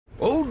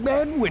Old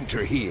Man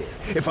Winter here.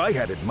 If I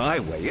had it my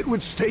way, it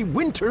would stay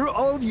winter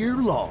all year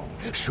long.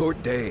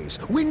 Short days,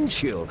 wind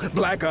chill,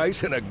 black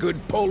ice, and a good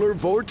polar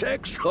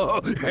vortex.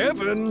 Oh,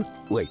 heaven!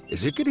 Wait,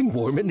 is it getting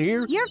warm in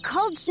here? Your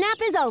cold snap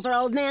is over,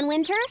 Old Man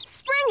Winter.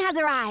 Spring has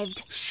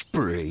arrived.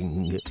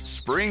 Spring.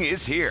 Spring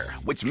is here,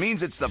 which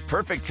means it's the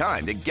perfect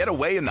time to get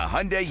away in the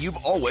Hyundai you've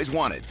always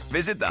wanted.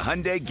 Visit the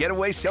Hyundai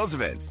Getaway Sales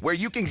Event, where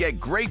you can get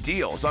great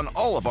deals on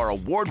all of our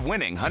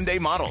award-winning Hyundai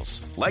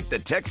models, like the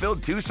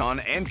tech-filled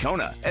Tucson and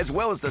Kona, as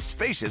well as the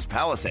spacious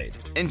Palisade.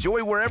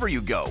 Enjoy wherever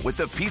you go with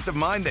the peace of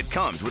mind that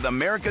comes with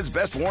America's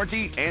best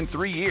warranty and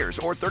 3 years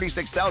or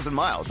 36,000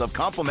 miles of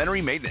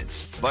complimentary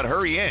maintenance. But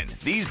hurry in,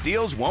 these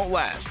deals won't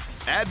last.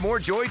 Add more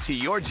joy to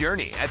your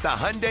journey at the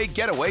Hyundai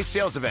Getaway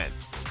Sales Event.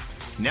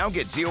 Now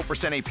get 0%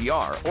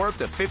 APR or up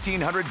to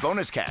 $1,500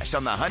 bonus cash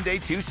on the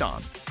Hyundai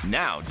Tucson.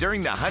 Now,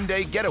 during the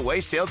Hyundai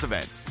Getaway Sales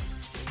Event.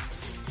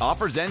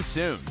 Offers end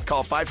soon.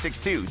 Call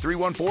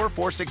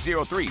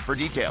 562-314-4603 for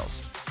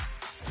details.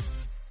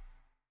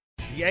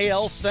 The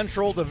AL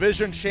Central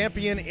Division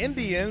champion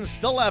Indians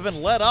still haven't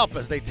let up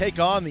as they take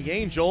on the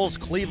Angels.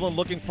 Cleveland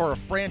looking for a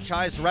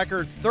franchise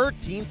record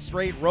 13th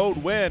straight road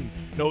win.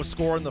 No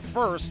score in the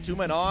first. 2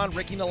 men on.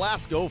 Ricky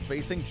Nolasco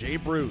facing Jay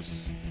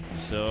Bruce.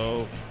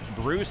 So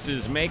Bruce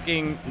is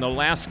making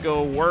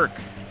Nolasco work.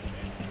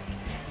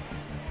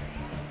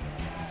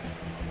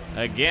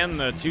 Again,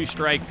 the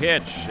 2-strike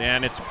pitch,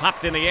 and it's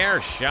popped in the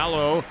air.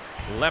 Shallow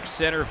left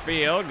center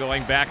field.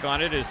 Going back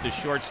on it is the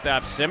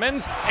shortstop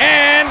Simmons,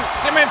 and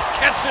Simmons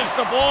catches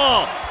the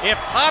ball. It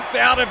popped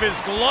out of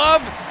his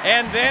glove,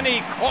 and then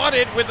he caught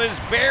it with his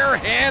bare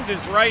hand,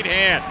 his right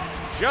hand.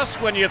 Just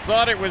when you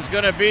thought it was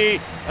going to be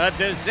a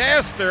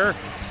disaster,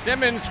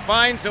 Simmons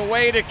finds a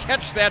way to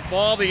catch that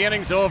ball. The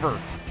inning's over.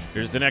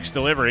 Here's the next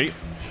delivery.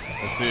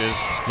 This is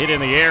hit in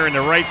the air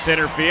into right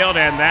center field,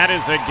 and that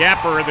is a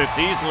gapper that's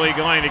easily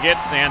going to get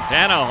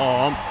Santana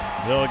home.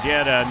 They'll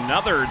get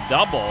another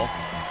double,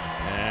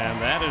 and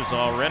that is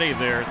already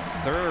their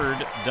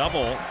third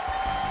double,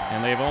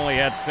 and they've only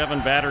had 7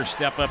 batters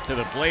step up to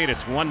the plate.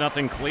 It's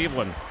 1-0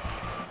 Cleveland.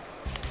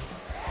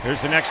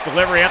 Here's the next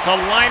delivery. That's a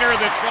liner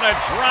that's going to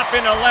drop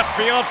into left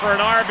field for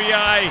an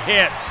RBI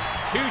hit.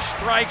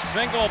 2-strike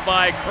single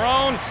by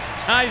Crone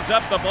ties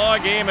up the ball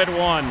game at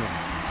 1.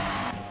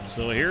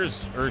 So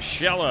here's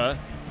Urshela.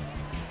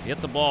 Hit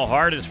the ball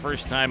hard his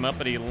first time up,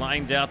 but he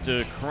lined out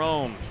to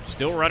Crone.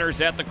 Still runners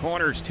at the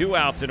corners, 2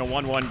 outs in a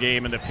 1-1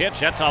 game. And the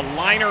pitch, that's a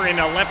liner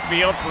into left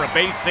field for a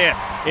base hit.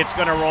 It's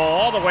going to roll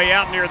all the way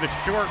out near the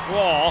short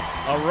wall.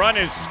 A run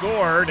is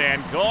scored,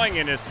 and going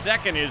into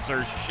second is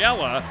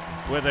Urshela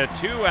with a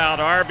 2-out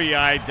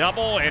RBI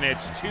double, and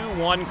it's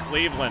 2-1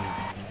 Cleveland.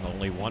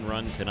 Only 1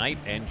 run tonight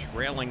and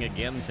trailing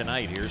again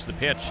tonight. Here's the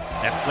pitch.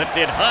 That's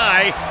lifted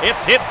high.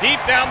 It's hit deep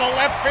down the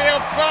left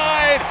field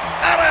side.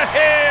 Out of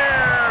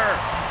here!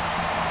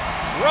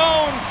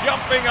 Crone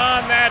jumping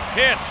on that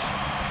pitch.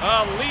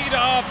 A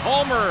leadoff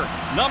homer,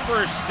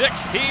 number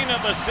 16 of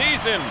the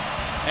season.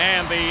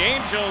 And the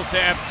Angels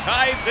have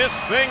tied this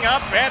thing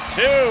up at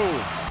 2.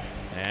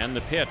 And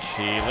the pitch,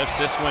 he lifts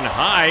this one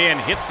high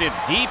and hits it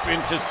deep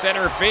into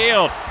center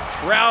field.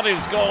 Trout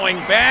is going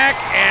back,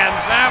 and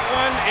that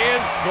one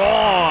is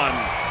gone.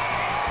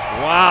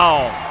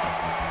 Wow.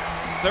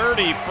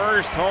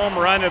 31st home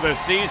run of the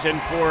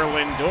season for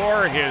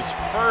Lindor, his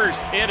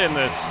first hit in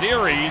the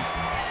series,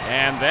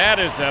 and that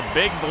is a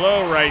big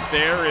blow right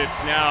there.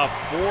 It's now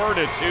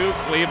 4-2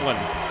 Cleveland.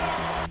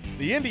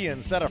 The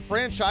Indians set a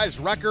franchise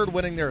record,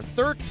 winning their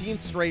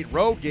 13th straight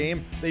road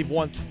game. They've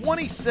won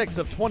 26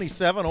 of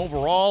 27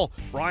 overall.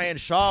 Brian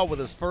Shaw with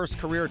his first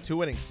career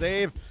 2-inning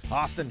save.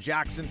 Austin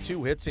Jackson,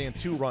 2 hits and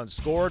 2 runs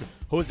scored.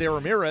 Jose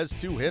Ramirez,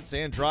 2 hits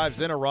and drives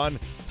in a run.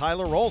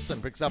 Tyler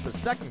Olson picks up his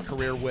second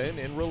career win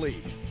in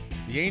relief.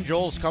 The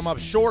Angels come up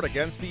short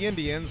against the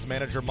Indians.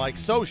 Manager Mike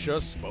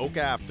Scioscia spoke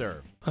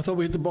after. I thought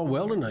we hit the ball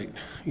well tonight.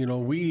 They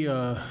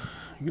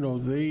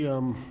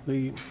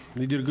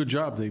did a good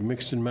job. They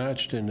mixed and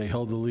matched, and they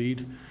held the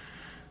lead.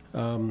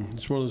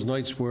 It's one of those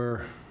nights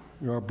where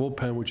our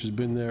bullpen, which has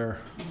been there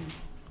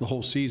the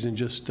whole season,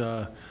 just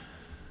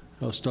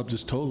stubbed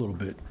its toe a little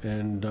bit.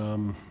 And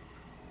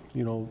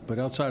but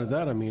outside of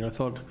that, I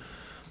thought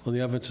on the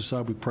offensive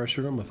side we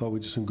pressured them. I thought we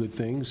did some good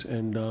things,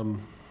 and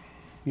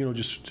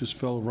just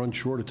fell a run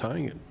short of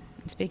tying it.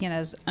 Speaking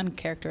as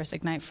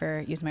uncharacteristic night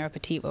for Yusmeiro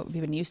Petit, what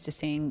we've been used to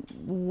seeing,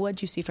 what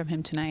did you see from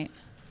him tonight?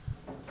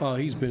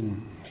 He's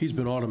been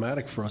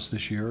automatic for us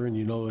this year, and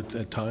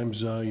at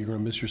times you're going to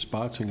miss your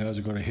spots and guys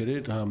are going to hit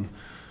it.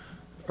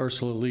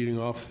 Ursula leading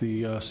off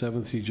the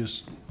 7th, he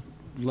just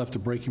left a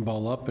breaking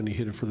ball up and he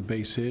hit it for the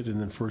base hit, and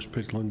then first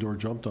pitch Lindor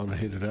jumped on and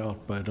hit it out.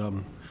 But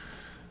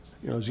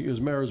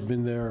Yusmeiro's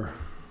been there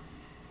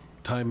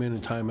time in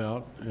and time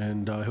out,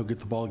 and he'll get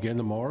the ball again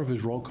tomorrow if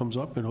his role comes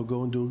up, and he'll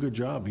go and do a good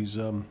job.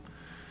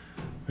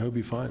 He'll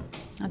be fine.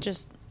 Not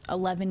just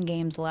 11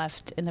 games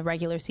left in the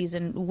regular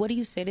season. What do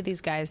you say to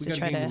these guys to try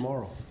to? We got a game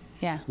tomorrow.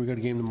 Yeah. We got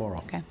a game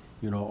tomorrow. Okay.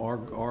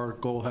 Our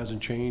goal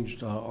hasn't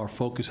changed. Our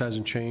focus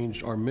hasn't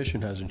changed. Our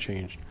mission hasn't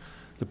changed.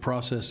 The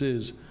process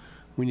is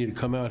we need to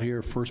come out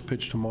here first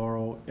pitch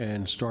tomorrow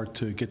and start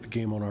to get the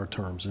game on our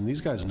terms. And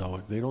these guys know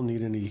it. They don't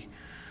need any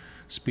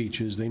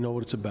speeches. They know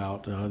what it's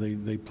about.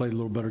 They played a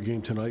little better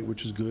game tonight,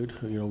 which is good.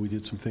 We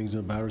did some things in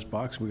the batter's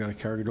box. We got to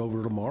carry it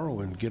over tomorrow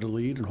and get a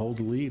lead and hold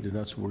the lead, and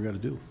that's what we're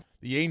got to do.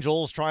 The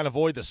Angels trying to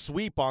avoid the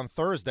sweep on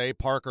Thursday.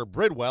 Parker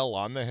Bridwell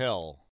on the hill.